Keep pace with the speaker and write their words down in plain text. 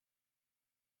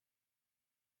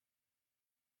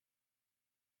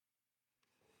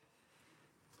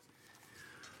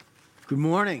Good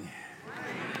morning.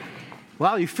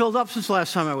 Wow, you filled up since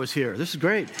last time I was here. This is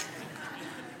great.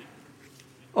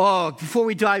 Oh, before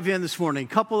we dive in this morning, a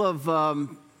couple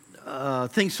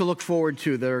of things to look forward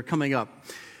to that are coming up.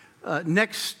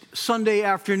 Next Sunday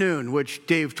afternoon, which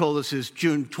Dave told us is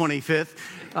June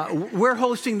 25th, we're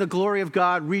hosting the Glory of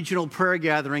God Regional Prayer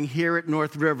Gathering here at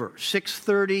North River,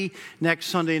 6:30 next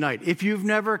Sunday night. If you've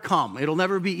never come, it'll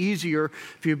never be easier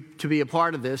for you to be a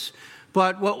part of this.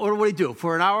 But what do we do?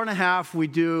 For an hour and a half, we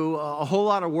do a whole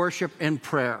lot of worship and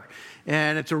prayer.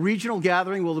 And it's a regional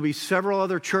gathering. Well, there'll be several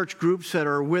other church groups that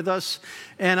are with us.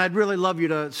 And I'd really love you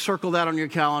to circle that on your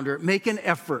calendar. Make an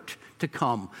effort to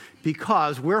come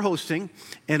because we're hosting,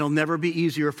 and it'll never be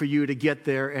easier for you to get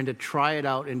there and to try it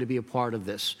out and to be a part of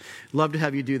this. Love to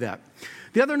have you do that.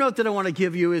 The other note that I want to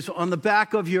give you is on the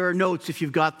back of your notes, if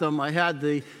you've got them. I had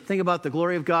the thing about the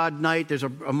Glory of God night. There's a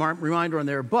reminder on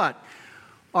there. But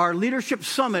our Leadership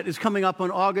Summit is coming up on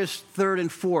August 3rd and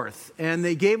 4th, and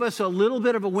they gave us a little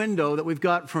bit of a window that we've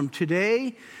got from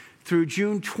today through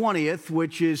June 20th,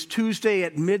 which is Tuesday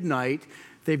at midnight.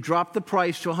 They've dropped the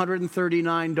price to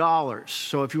 $139.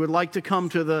 So if you would like to come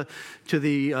to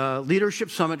the Leadership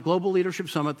Summit, Global Leadership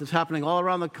Summit that's happening all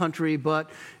around the country, but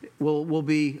will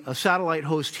be a satellite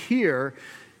host here,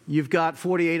 you've got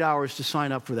 48 hours to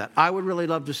sign up for that. I would really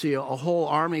love to see a whole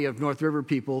army of North River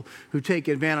people who take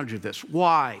advantage of this.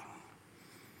 Why?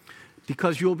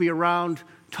 Because you'll be around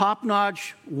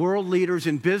top-notch world leaders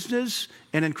in business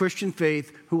and in Christian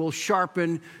faith who will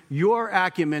sharpen your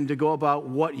acumen to go about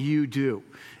what you do.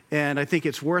 And I think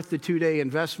it's worth the 2-day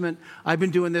investment. I've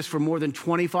been doing this for more than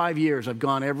 25 years. I've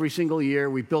gone every single year.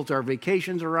 We built our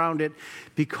vacations around it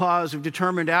because we've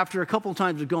determined after a couple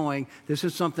times of going, this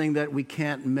is something that we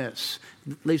can't miss.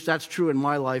 At least that's true in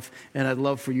my life, and I'd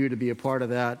love for you to be a part of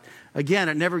that. Again,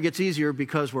 it never gets easier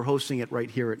because we're hosting it right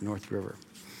here at North River.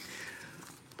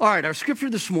 All right, our scripture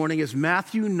this morning is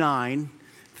Matthew 9,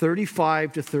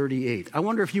 35 to 38. I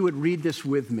wonder if you would read this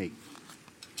with me.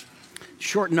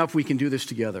 Short enough we can do this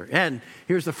together. And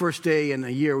here's the first day in a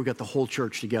year we got the whole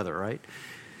church together, right?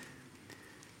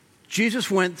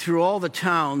 Jesus went through all the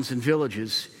towns and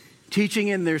villages, teaching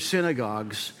in their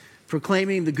synagogues,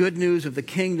 proclaiming the good news of the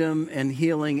kingdom and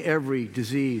healing every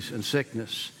disease and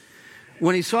sickness.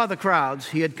 When he saw the crowds,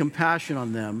 he had compassion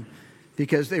on them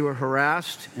because they were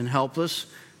harassed and helpless,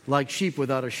 like sheep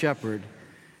without a shepherd.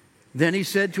 Then he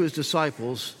said to his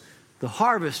disciples, "The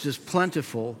harvest is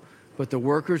plentiful, but the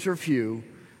workers are few.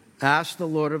 Ask the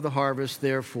Lord of the harvest,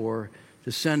 therefore,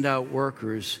 to send out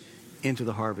workers into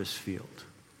the harvest field."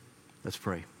 Let's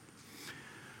pray.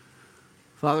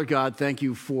 Father God, thank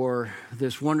you for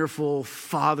this wonderful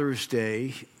Father's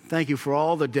Day. Thank you for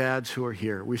all the dads who are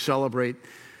here. We celebrate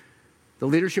the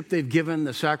leadership they've given,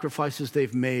 the sacrifices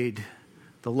they've made,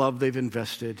 the love they've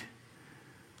invested.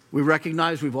 We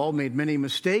recognize we've all made many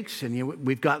mistakes, and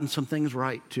we've gotten some things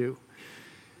right, too.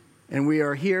 And we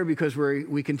are here because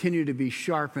we continue to be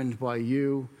sharpened by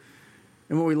you.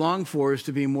 And what we long for is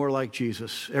to be more like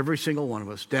Jesus, every single one of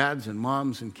us, dads and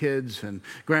moms and kids and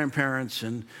grandparents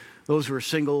and those who are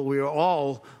single. We are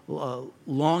all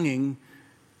longing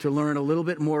to learn a little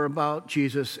bit more about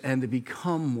Jesus and to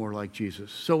become more like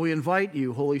Jesus. So we invite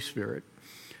you, Holy Spirit,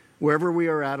 wherever we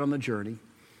are at on the journey,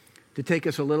 to take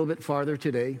us a little bit farther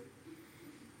today,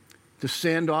 to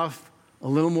sand off a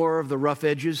little more of the rough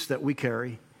edges that we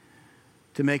carry,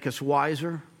 to make us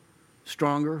wiser,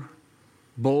 stronger,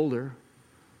 bolder,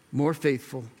 more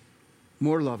faithful,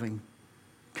 more loving,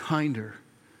 kinder,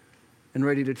 and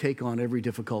ready to take on every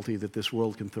difficulty that this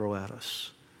world can throw at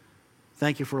us.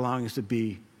 Thank you for allowing us to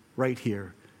be right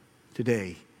here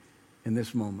today in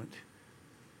this moment.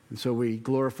 And so we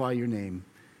glorify your name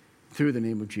through the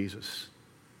name of Jesus.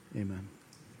 Amen.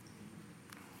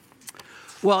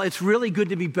 Well, it's really good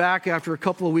to be back after a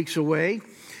couple of weeks away.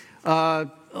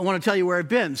 I want to tell you where I've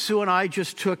been. Sue and I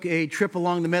just took a trip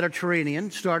along the Mediterranean,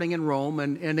 starting in Rome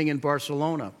and ending in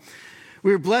Barcelona.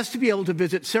 We were blessed to be able to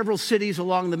visit several cities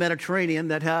along the Mediterranean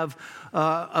that have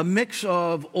a mix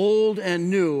of old and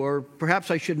new, or perhaps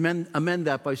I should amend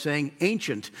that by saying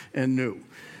ancient and new.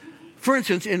 For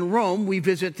instance, in Rome, we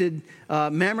visited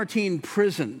Mamertine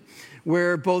Prison,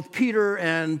 where both Peter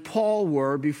and Paul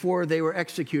were before they were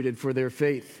executed for their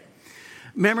faith.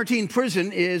 Mamertine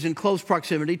Prison is in close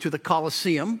proximity to the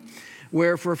Colosseum,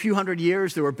 where for a few hundred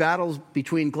years there were battles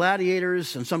between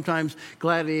gladiators, and sometimes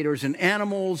gladiators and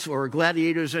animals, or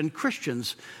gladiators and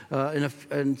Christians,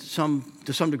 to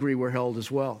some degree were held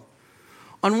as well.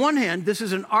 On one hand, this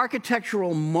is an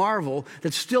architectural marvel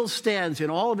that still stands in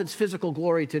all of its physical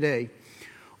glory today.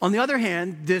 On the other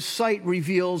hand, this site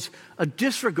reveals a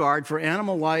disregard for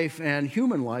animal life and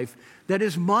human life that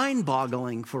is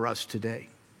mind-boggling for us today.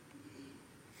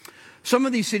 Some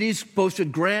of these cities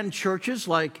boasted grand churches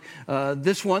like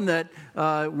this one that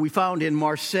we found in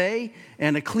Marseille,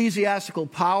 and ecclesiastical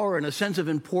power and a sense of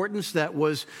importance that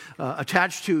was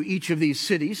attached to each of these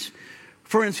cities.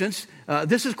 For instance,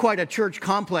 this is quite a church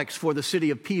complex for the city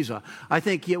of Pisa. I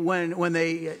think when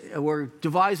they were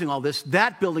devising all this,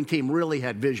 that building team really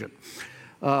had vision.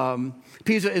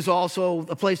 Pisa is also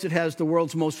a place that has the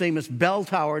world's most famous bell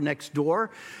tower next door.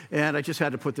 And I just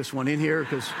had to put this one in here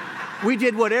because we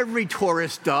did what every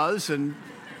tourist does, and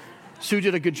Sue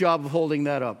did a good job of holding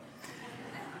that up.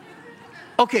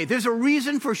 Okay, there's a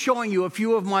reason for showing you a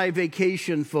few of my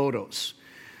vacation photos.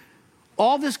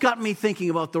 All this got me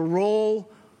thinking about the role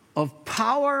of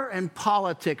power and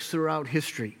politics throughout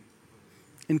history,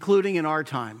 including in our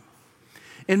time.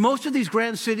 In most of these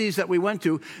grand cities that we went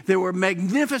to, there were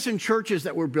magnificent churches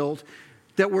that were built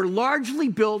that were largely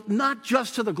built not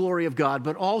just to the glory of God,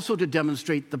 but also to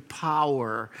demonstrate the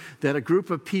power that a group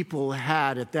of people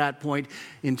had at that point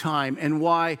in time, and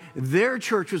why their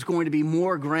church was going to be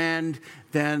more grand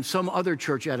than some other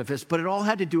church edifice. But it all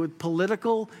had to do with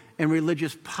political and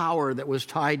religious power that was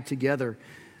tied together.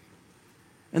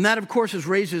 And that, of course,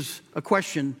 raises a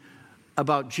question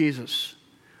about Jesus.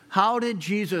 How did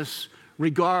Jesus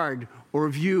regard or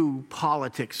view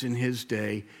politics in his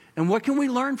day? And what can we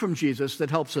learn from Jesus that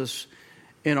helps us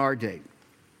in our day?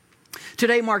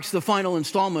 Today marks the final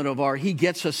installment of our He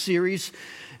Gets Us series.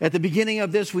 At the beginning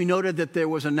of this, we noted that there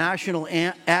was a national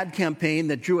ad campaign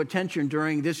that drew attention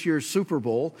during this year's Super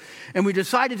Bowl. And we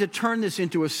decided to turn this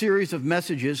into a series of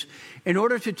messages in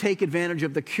order to take advantage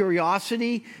of the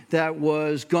curiosity that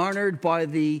was garnered by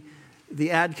the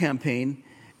ad campaign.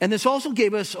 And this also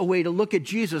gave us a way to look at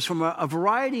Jesus from a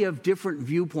variety of different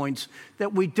viewpoints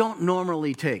that we don't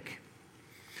normally take.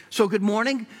 So good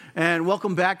morning and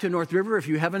welcome back to North River. If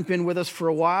you haven't been with us for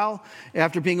a while,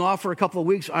 after being off for a couple of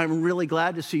weeks, I'm really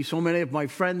glad to see so many of my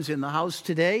friends in the house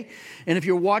today. And if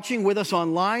you're watching with us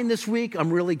online this week,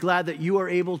 I'm really glad that you are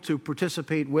able to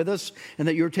participate with us and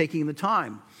that you're taking the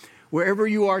time. Wherever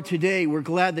you are today, we're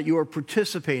glad that you are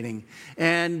participating.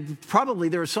 And probably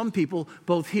there are some people,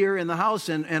 both here in the house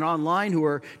and online, who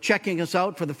are checking us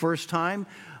out for the first time.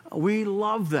 We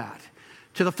love that.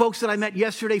 To the folks that I met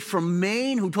yesterday from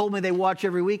Maine who told me they watch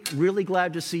every week, really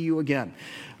glad to see you again.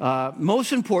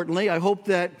 Most importantly, I hope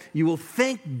that you will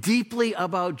think deeply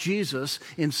about Jesus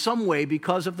in some way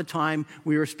because of the time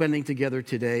we are spending together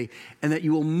today, and that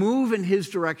you will move in his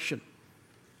direction.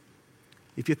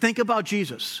 If you think about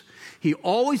Jesus, he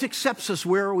always accepts us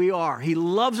where we are. He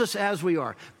loves us as we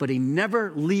are, but he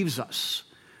never leaves us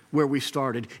where we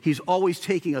started. He's always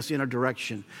taking us in a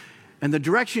direction. And the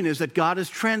direction is that God is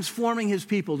transforming his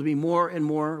people to be more and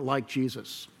more like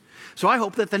Jesus. So I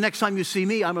hope that the next time you see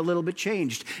me, I'm a little bit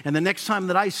changed. And the next time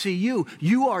that I see you,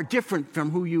 you are different from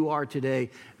who you are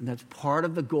today. And that's part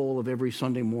of the goal of every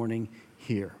Sunday morning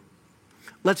here.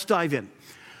 Let's dive in.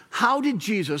 How did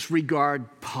Jesus regard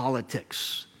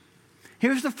politics?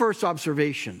 Here's the first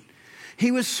observation.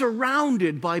 He was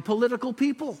surrounded by political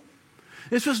people.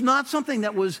 This was not something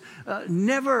that was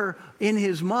never in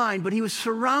his mind, but he was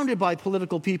surrounded by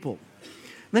political people.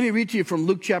 Let me read to you from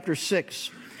Luke chapter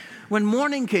 6. When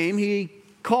morning came, he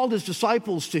called his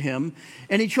disciples to him,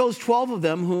 and he chose 12 of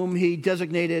them whom he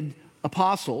designated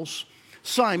apostles.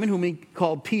 Simon, whom he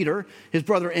called Peter, his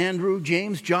brother Andrew,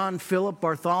 James, John, Philip,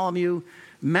 Bartholomew,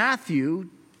 Matthew,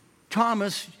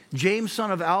 Thomas, James, son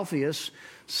of Alphaeus,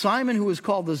 Simon, who was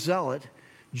called the Zealot,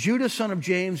 Judas, son of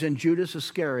James, and Judas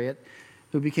Iscariot,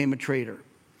 who became a traitor.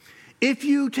 If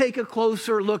you take a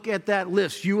closer look at that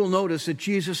list, you will notice that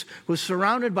Jesus was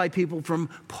surrounded by people from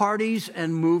parties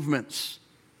and movements.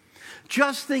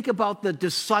 Just think about the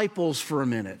disciples for a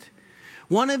minute.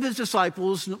 One of his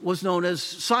disciples was known as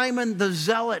Simon the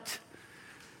Zealot.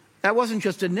 That wasn't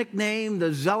just a nickname.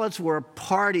 The Zealots were a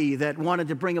party that wanted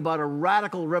to bring about a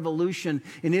radical revolution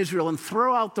in Israel and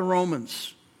throw out the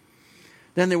Romans.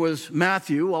 Then there was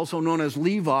Matthew, also known as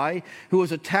Levi, who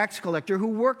was a tax collector who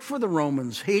worked for the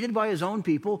Romans, hated by his own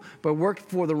people, but worked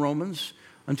for the Romans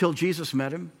until Jesus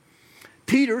met him.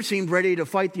 Peter seemed ready to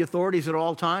fight the authorities at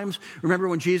all times. Remember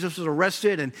when Jesus was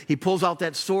arrested and he pulls out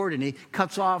that sword and he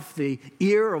cuts off the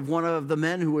ear of one of the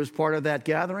men who was part of that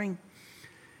gathering?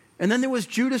 And then there was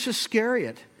Judas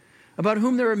Iscariot, about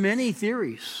whom there are many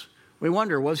theories. We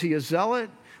wonder, was he a zealot?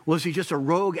 Was he just a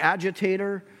rogue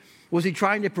agitator? Was he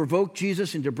trying to provoke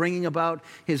Jesus into bringing about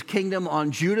his kingdom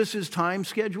on Judas's time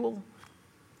schedule?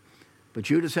 But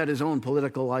Judas had his own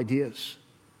political ideas.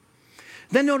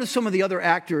 Then notice some of the other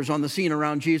actors on the scene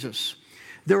around Jesus.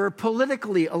 There were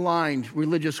politically aligned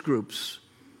religious groups: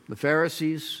 the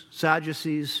Pharisees,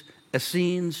 Sadducees,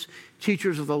 Essenes,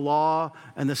 teachers of the law,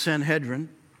 and the Sanhedrin.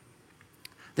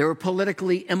 There were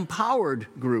politically empowered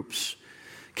groups: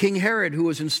 King Herod, who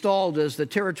was installed as the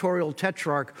territorial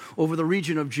tetrarch over the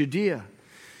region of Judea.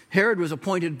 Herod was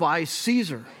appointed by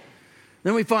Caesar.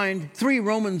 Then we find 3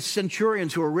 Roman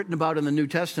centurions who are written about in the New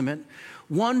Testament.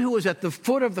 One who was at the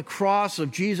foot of the cross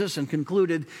of Jesus and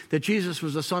concluded that Jesus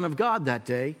was the Son of God that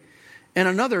day. And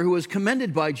another who was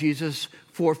commended by Jesus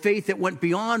for faith that went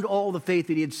beyond all the faith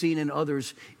that he had seen in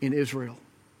others in Israel.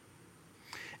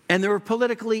 And there were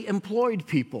politically employed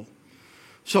people.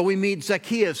 So we meet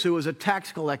Zacchaeus, who was a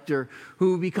tax collector,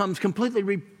 who becomes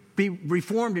completely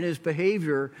reformed in his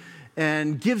behavior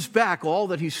and gives back all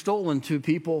that he's stolen to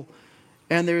people.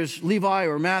 And there's Levi,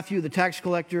 or Matthew, the tax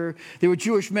collector. There were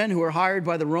Jewish men who were hired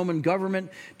by the Roman government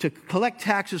to collect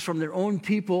taxes from their own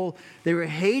people. They were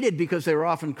hated because they were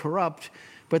often corrupt,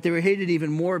 but they were hated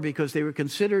even more because they were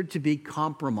considered to be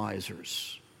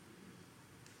compromisers.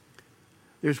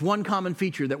 There's one common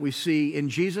feature that we see in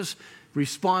Jesus'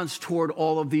 response toward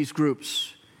all of these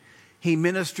groups. He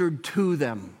ministered to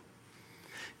them.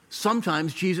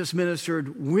 Sometimes Jesus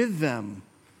ministered with them,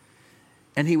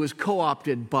 and he was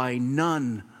co-opted by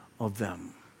none of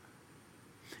them.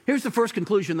 Here's the first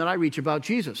conclusion that I reach about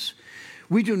Jesus.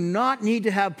 We do not need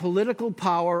to have political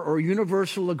power or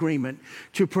universal agreement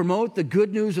to promote the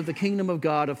good news of the kingdom of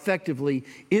God effectively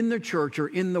in the church or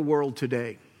in the world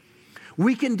today.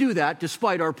 We can do that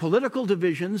despite our political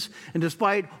divisions and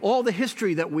despite all the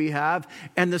history that we have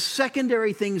and the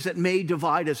secondary things that may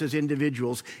divide us as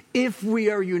individuals if we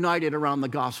are united around the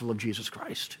gospel of Jesus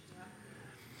Christ.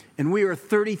 And we are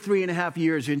 33 and a half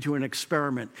years into an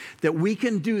experiment that we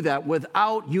can do that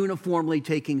without uniformly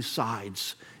taking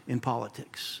sides in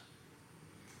politics.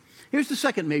 Here's the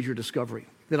second major discovery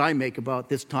that I make about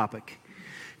this topic.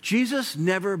 Jesus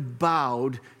never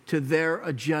bowed to their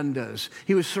agendas.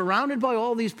 He was surrounded by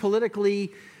all these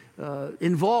politically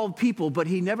involved people, but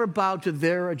he never bowed to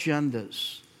their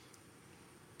agendas.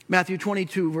 Matthew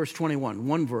 22, verse 21,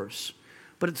 one verse,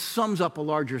 but it sums up a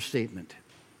larger statement.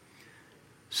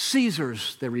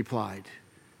 Caesar's, they replied.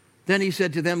 Then he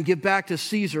said to them, give back to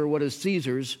Caesar what is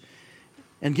Caesar's,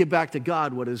 and give back to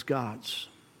God what is God's.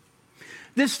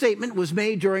 This statement was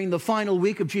made during the final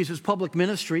week of Jesus' public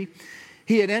ministry.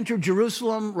 He had entered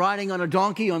Jerusalem riding on a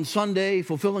donkey on Sunday,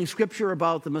 fulfilling scripture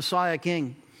about the Messiah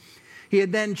King. He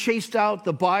had then chased out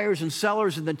the buyers and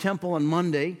sellers in the temple on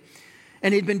Monday,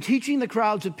 and he'd been teaching the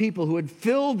crowds of people who had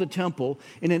filled the temple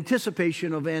in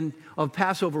anticipation of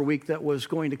Passover week that was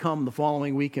going to come the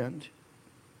following weekend.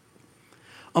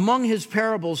 Among his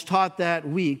parables taught that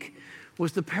week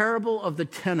was the parable of the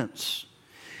tenants.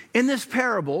 In this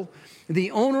parable, the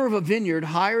owner of a vineyard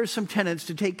hires some tenants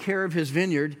to take care of his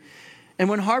vineyard. And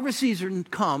when harvest season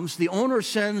comes, the owner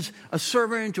sends a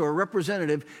servant or a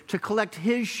representative to collect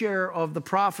his share of the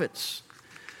profits.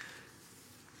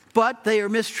 But they are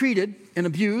mistreated and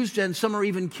abused, and some are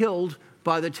even killed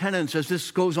by the tenants as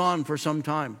this goes on for some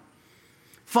time.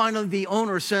 Finally, the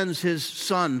owner sends his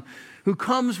son, who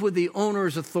comes with the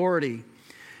owner's authority.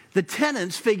 The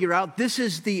tenants figure out this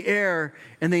is the heir,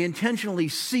 and they intentionally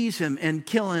seize him and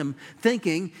kill him,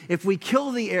 thinking if we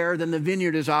kill the heir, then the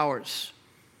vineyard is ours.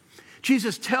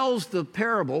 Jesus tells the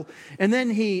parable, and then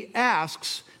he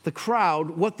asks the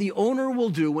crowd what the owner will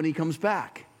do when he comes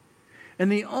back.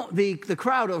 And the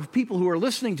crowd of people who are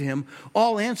listening to him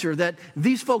all answer that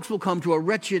these folks will come to a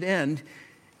wretched end,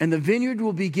 and the vineyard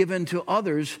will be given to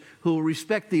others who will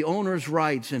respect the owner's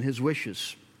rights and his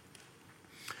wishes.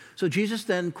 So Jesus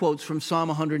then quotes from Psalm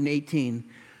 118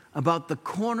 about the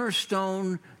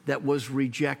cornerstone that was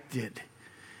rejected.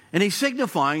 And he's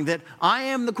signifying that I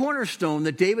am the cornerstone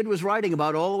that David was writing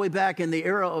about all the way back in the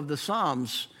era of the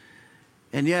Psalms.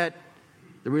 And yet,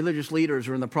 the religious leaders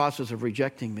are in the process of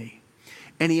rejecting me.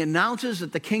 And he announces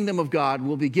that the kingdom of God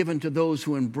will be given to those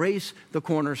who embrace the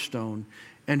cornerstone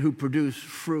and who produce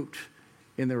fruit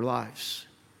in their lives.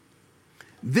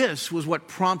 This was what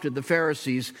prompted the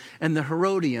Pharisees and the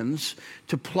Herodians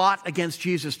to plot against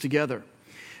Jesus together.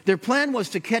 Their plan was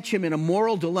to catch him in a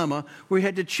moral dilemma where he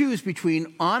had to choose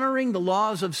between honoring the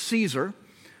laws of Caesar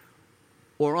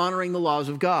or honoring the laws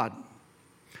of God.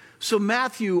 So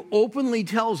Matthew openly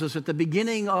tells us at the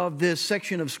beginning of this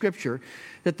section of Scripture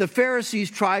that the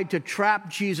Pharisees tried to trap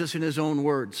Jesus in his own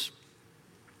words.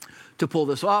 To pull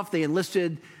this off, they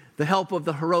enlisted the help of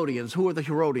the Herodians. Who are the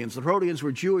Herodians? The Herodians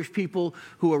were Jewish people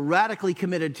who were radically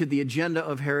committed to the agenda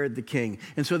of Herod the king.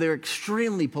 And so they're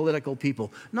extremely political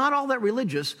people. Not all that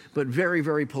religious, but very,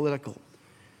 very political.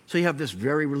 So you have this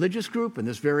very religious group and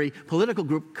this very political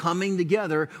group coming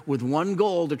together with one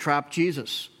goal: to trap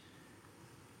Jesus.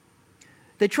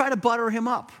 They try to butter him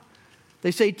up.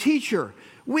 They say, "Teacher,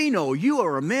 we know you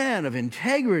are a man of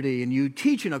integrity and you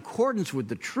teach in accordance with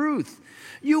the truth.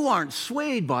 You aren't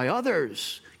swayed by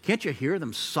others." Can't you hear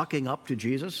them sucking up to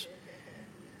Jesus?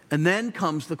 And then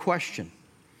comes the question: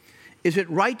 is it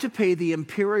right to pay the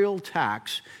imperial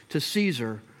tax to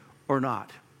Caesar or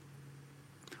not?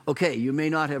 Okay, you may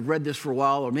not have read this for a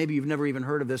while, or maybe you've never even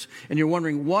heard of this, and you're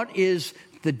wondering, what is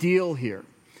the deal here?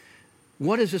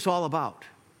 What is this all about?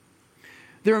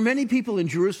 There are many people in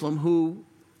Jerusalem who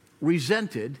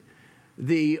resented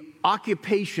the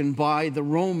occupation by the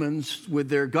Romans with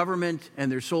their government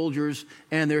and their soldiers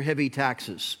and their heavy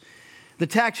taxes. The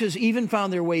taxes even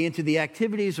found their way into the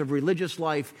activities of religious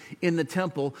life in the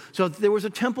temple. So there was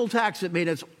a temple tax that made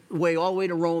its way all the way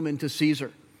to Rome and to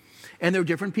Caesar. And there were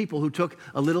different people who took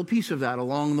a little piece of that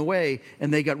along the way,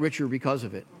 and they got richer because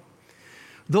of it.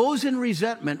 Those in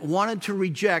resentment wanted to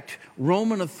reject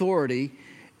Roman authority,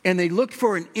 and they looked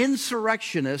for an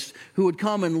insurrectionist who would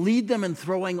come and lead them in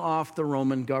throwing off the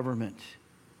Roman government.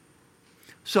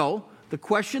 So the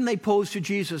question they posed to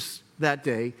Jesus that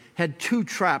day had two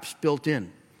traps built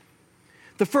in.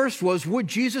 The first was, would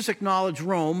Jesus acknowledge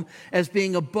Rome as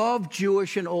being above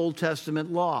Jewish and Old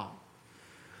Testament law?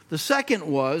 The second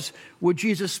was, would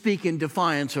Jesus speak in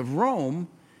defiance of Rome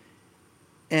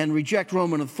and reject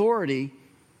Roman authority,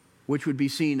 which would be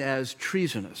seen as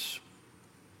treasonous?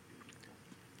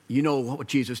 You know what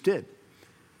Jesus did.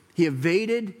 He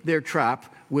evaded their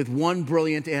trap with one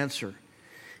brilliant answer.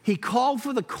 He called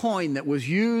for the coin that was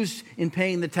used in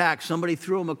paying the tax. Somebody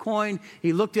threw him a coin.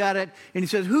 He looked at it, and he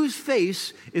says, "Whose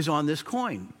face is on this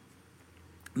coin?"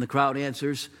 And the crowd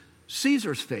answers,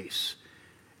 "Caesar's face."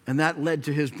 And that led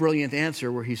to his brilliant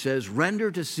answer where he says,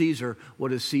 "Render to Caesar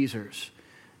what is Caesar's,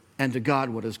 and to God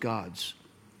what is God's."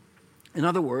 In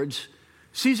other words,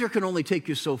 Caesar can only take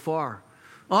you so far.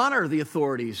 Honor the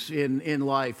authorities in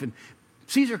life, and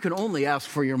Caesar can only ask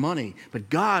for your money, but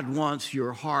God wants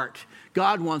your heart.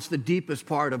 God wants the deepest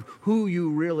part of who you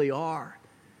really are.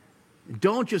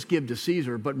 Don't just give to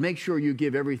Caesar, but make sure you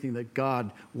give everything that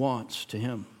God wants to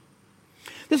him.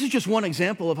 This is just one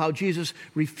example of how Jesus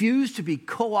refused to be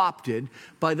co-opted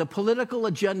by the political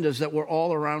agendas that were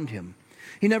all around him.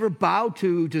 He never bowed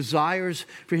to desires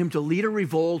for him to lead a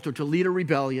revolt or to lead a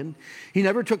rebellion. He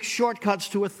never took shortcuts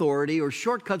to authority or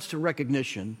shortcuts to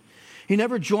recognition. He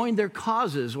never joined their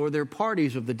causes or their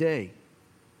parties of the day.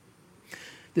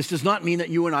 This does not mean that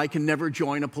you and I can never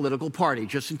join a political party,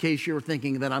 just in case you're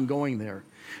thinking that I'm going there.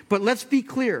 But let's be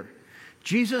clear.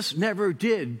 Jesus never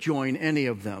did join any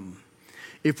of them.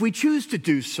 If we choose to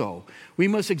do so, we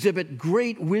must exhibit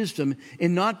great wisdom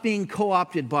in not being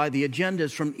co-opted by the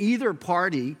agendas from either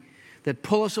party that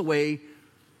pull us away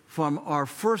from our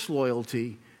first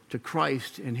loyalty to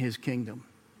Christ and his kingdom.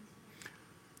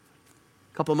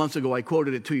 A couple of months ago, I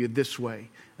quoted it to you this way.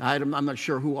 I'm not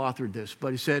sure who authored this,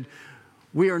 but he said,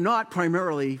 "We are not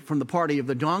primarily from the party of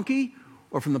the donkey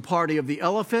or from the party of the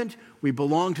elephant. We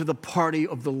belong to the party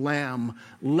of the Lamb.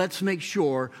 Let's make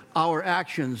sure our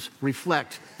actions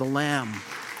reflect the Lamb."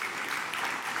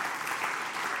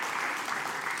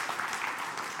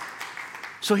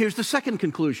 So here's the second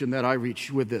conclusion that I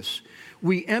reach with this.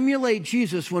 We emulate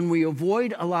Jesus when we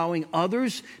avoid allowing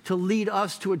others to lead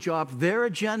us to adopt their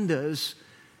agendas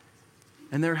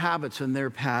and their habits and their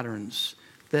patterns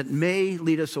that may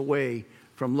lead us away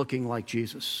from looking like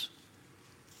Jesus.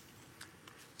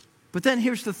 But then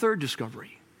here's the third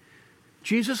discovery.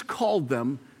 Jesus called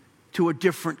them to a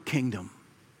different kingdom.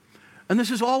 And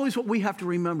this is always what we have to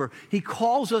remember. He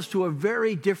calls us to a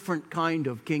very different kind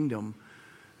of kingdom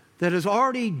that has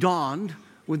already dawned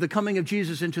with the coming of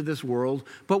Jesus into this world,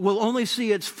 but will only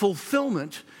see its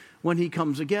fulfillment when he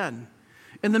comes again.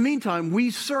 In the meantime, we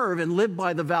serve and live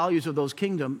by the values of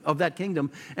that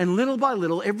kingdom, and little by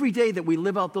little, every day that we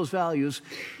live out those values,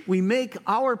 we make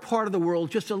our part of the world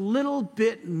just a little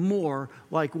bit more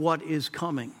like what is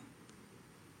coming.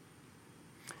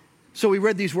 So we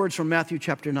read these words from Matthew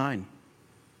chapter 9.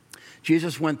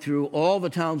 Jesus went through all the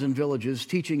towns and villages,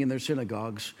 teaching in their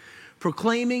synagogues,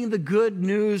 proclaiming the good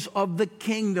news of the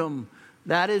kingdom.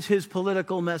 That is his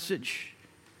political message.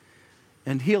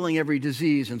 And healing every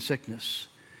disease and sickness.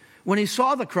 When he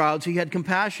saw the crowds, he had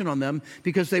compassion on them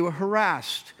because they were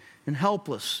harassed and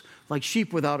helpless, like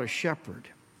sheep without a shepherd.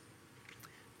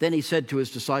 Then he said to his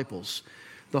disciples,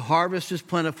 "The harvest is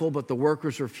plentiful, but the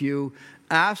workers are few.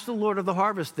 Ask the Lord of the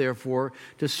harvest, therefore,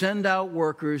 to send out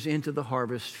workers into the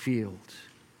harvest field."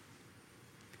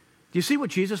 Do you see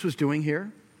what Jesus was doing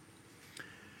here?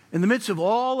 In the midst of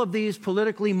all of these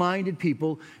politically minded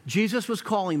people, Jesus was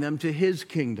calling them to his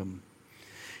kingdom.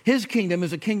 His kingdom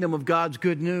is a kingdom of God's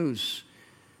good news.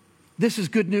 This is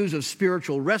good news of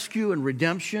spiritual rescue and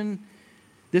redemption.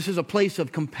 This is a place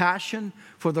of compassion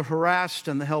for the harassed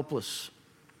and the helpless.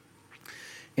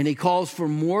 And he calls for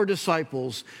more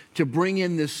disciples to bring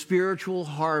in this spiritual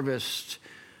harvest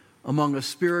among a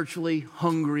spiritually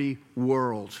hungry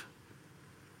world.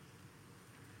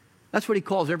 That's what he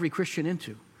calls every Christian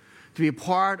into, to be a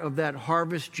part of that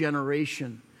harvest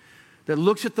generation that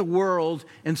looks at the world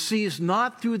and sees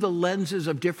not through the lenses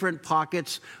of different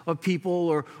pockets of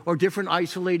people or different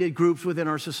isolated groups within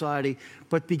our society,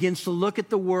 but begins to look at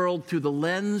the world through the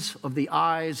lens of the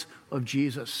eyes of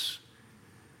Jesus.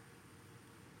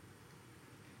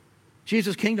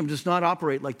 Jesus' kingdom does not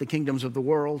operate like the kingdoms of the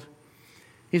world.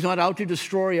 He's not out to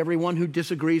destroy everyone who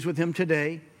disagrees with him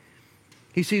today.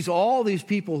 He sees all these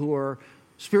people who are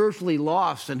spiritually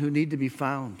lost and who need to be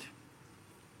found.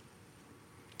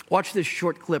 Watch this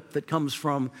short clip that comes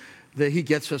from the He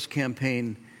Gets Us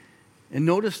campaign, and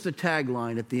notice the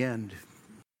tagline at the end.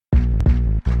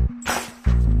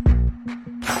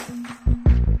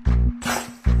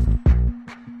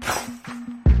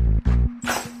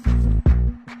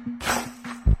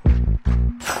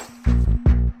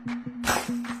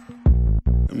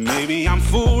 Maybe I'm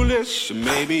foolish,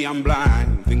 maybe I'm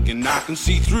blind, thinking I can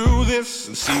see through this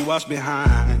and see what's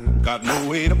behind. Got no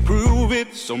way to prove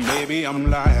it, so maybe I'm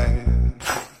lying.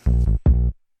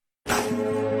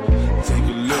 Take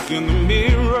a look in the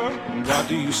mirror, what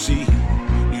do you see?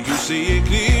 Do you see it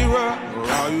clearer, or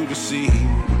are you deceived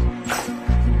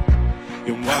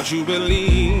in what you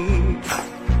believe?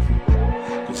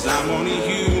 'Cause I'm only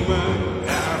human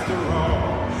after all.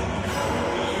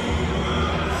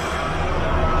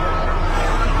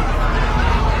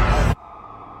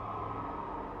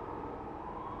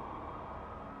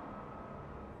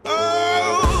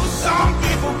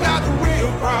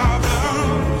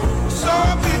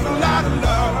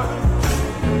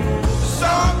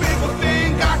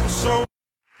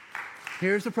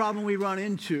 Here's the problem we run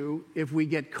into if we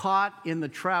get caught in the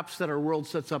traps that our world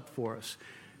sets up for us.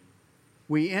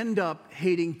 We end up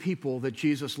hating people that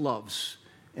Jesus loves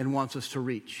and wants us to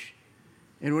reach.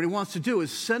 And what he wants to do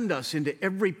is send us into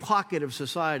every pocket of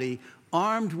society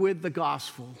armed with the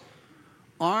gospel,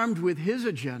 armed with his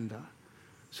agenda,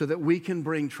 so that we can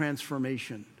bring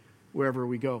transformation wherever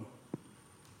we go.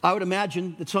 I would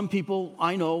imagine that some people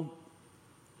I know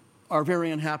are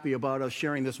very unhappy about us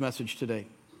sharing this message today.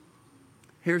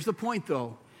 Here's the point,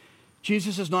 though.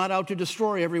 Jesus is not out to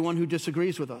destroy everyone who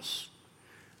disagrees with us.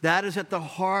 That is at the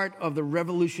heart of the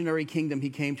revolutionary kingdom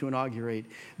he came to inaugurate.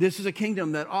 This is a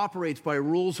kingdom that operates by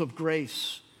rules of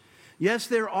grace. Yes,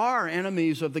 there are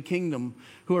enemies of the kingdom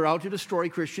who are out to destroy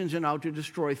Christians and out to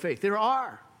destroy faith. There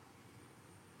are.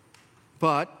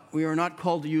 But we are not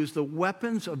called to use the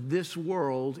weapons of this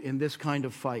world in this kind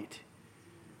of fight.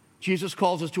 Jesus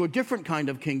calls us to a different kind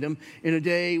of kingdom in a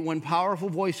day when powerful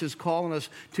voices call on us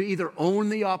to either own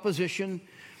the opposition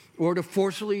or to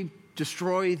forcefully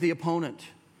destroy the opponent.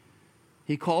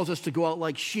 He calls us to go out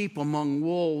like sheep among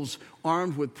wolves,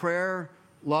 armed with prayer,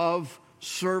 love,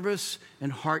 service,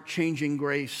 and heart-changing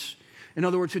grace. In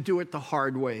other words, to do it the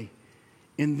hard way.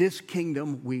 In this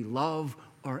kingdom, we love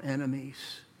our enemies.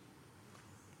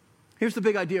 Here's the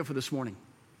big idea for this morning.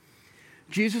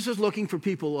 Jesus is looking for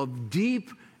people of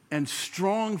deep and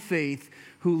strong faith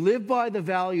who live by the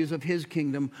values of his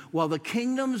kingdom while the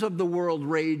kingdoms of the world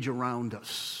rage around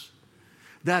us.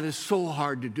 That is so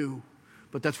hard to do,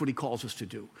 but that's what he calls us to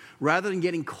do. Rather than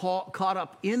getting caught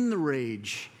up in the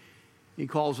rage, he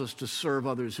calls us to serve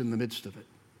others in the midst of it.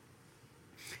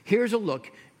 Here's a look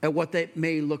at what that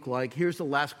may look like. Here's the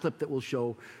last clip that we'll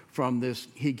show from this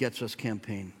He Gets Us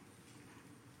campaign.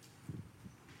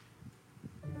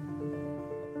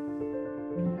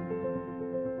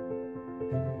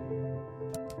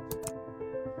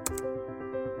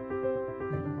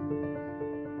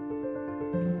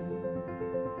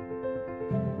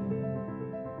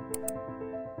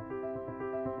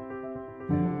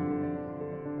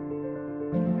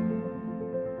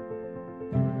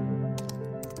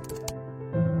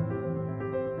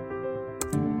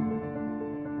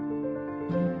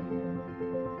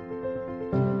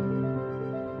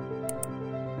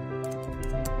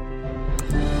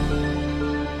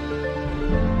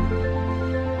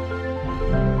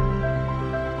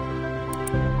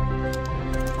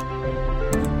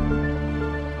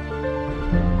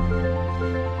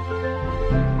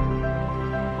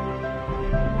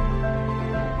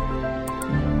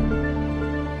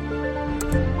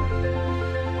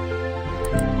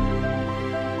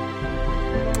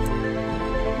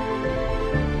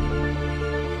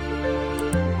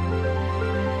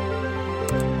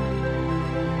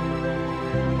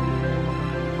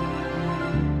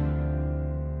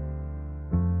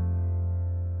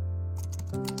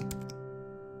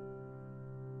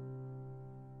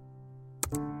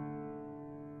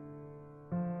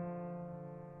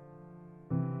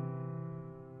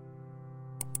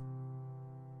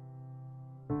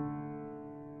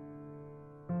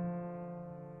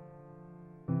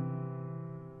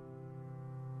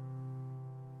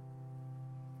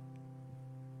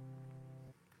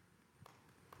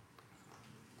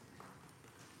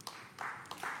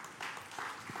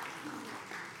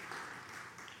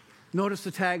 Notice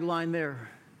the tagline there.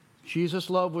 Jesus'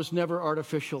 love was never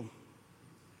artificial.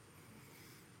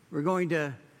 We're going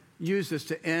to use this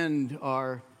to end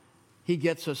our He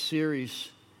Gets Us series.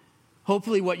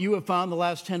 Hopefully what you have found the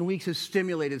last 10 weeks has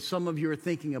stimulated some of your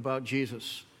thinking about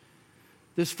Jesus.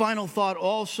 This final thought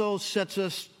also sets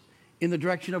us in the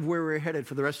direction of where we're headed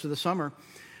for the rest of the summer.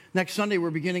 Next Sunday,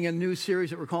 we're beginning a new series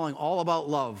that we're calling All About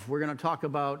Love. We're going to talk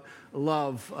about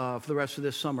love for the rest of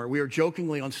this summer. We are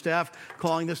jokingly on staff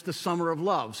calling this the Summer of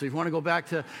Love. So if you want to go back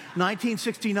to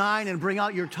 1969 and bring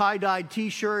out your tie-dyed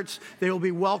T-shirts, they will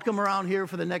be welcome around here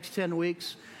for the next 10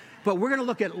 weeks. But we're going to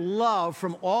look at love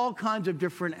from all kinds of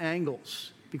different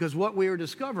angles, because what we are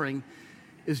discovering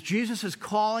is Jesus is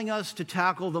calling us to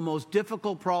tackle the most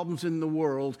difficult problems in the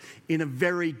world in a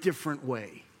very different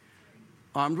way.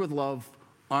 Armed with love,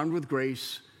 armed with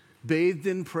grace, bathed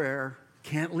in prayer,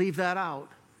 can't leave that out.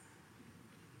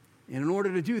 And in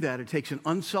order to do that, it takes an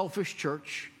unselfish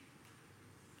church,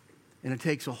 and it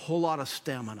takes a whole lot of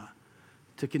stamina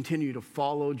to continue to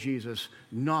follow Jesus,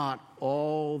 not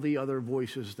all the other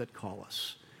voices that call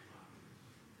us.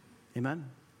 Amen?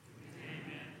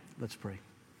 Amen. Let's pray.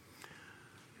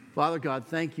 Father God,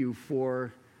 thank you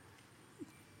for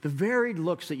the varied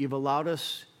looks that you've allowed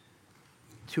us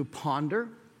to ponder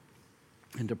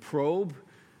and to probe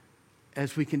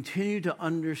as we continue to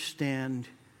understand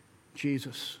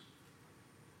Jesus.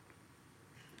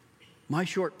 My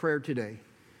short prayer today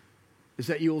is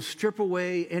that you will strip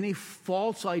away any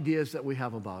false ideas that we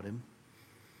have about him,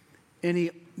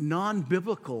 any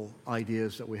non-biblical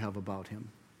ideas that we have about him,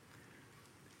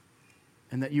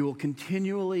 and that you will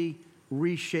continually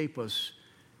reshape us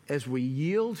as we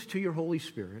yield to your Holy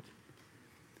Spirit,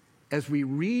 as we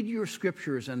read your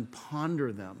scriptures and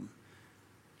ponder them,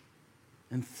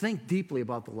 and think deeply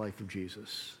about the life of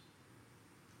Jesus.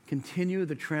 Continue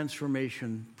the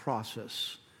transformation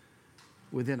process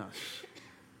within us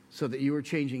so that you are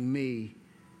changing me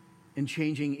and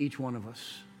changing each one of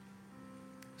us.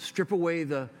 Strip away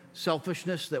the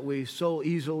selfishness that we so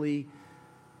easily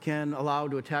can allow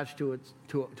to attach to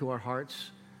our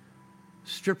hearts.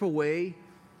 Strip away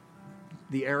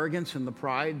the arrogance and the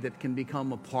pride that can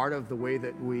become a part of the way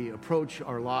that we approach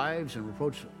our lives and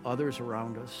approach others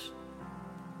around us.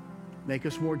 Make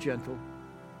us more gentle.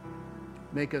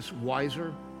 Make us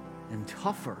wiser and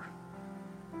tougher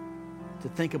to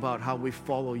think about how we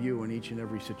follow you in each and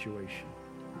every situation.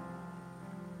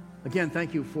 Again,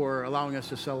 thank you for allowing us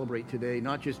to celebrate today,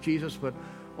 not just Jesus, but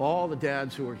all the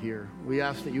dads who are here. We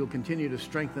ask that you'll continue to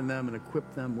strengthen them and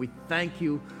equip them. We thank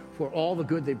you for all the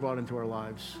good they brought into our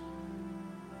lives.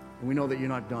 And we know that you're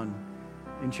not done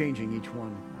in changing each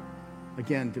one,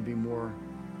 again, to be more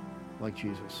like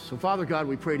Jesus. So, Father God,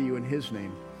 we pray to you in his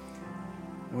name,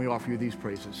 and we offer you these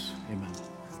praises. Amen.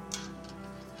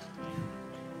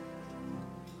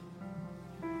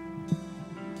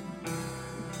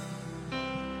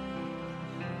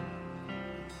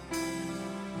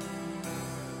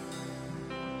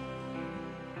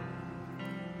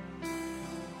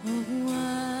 Oh,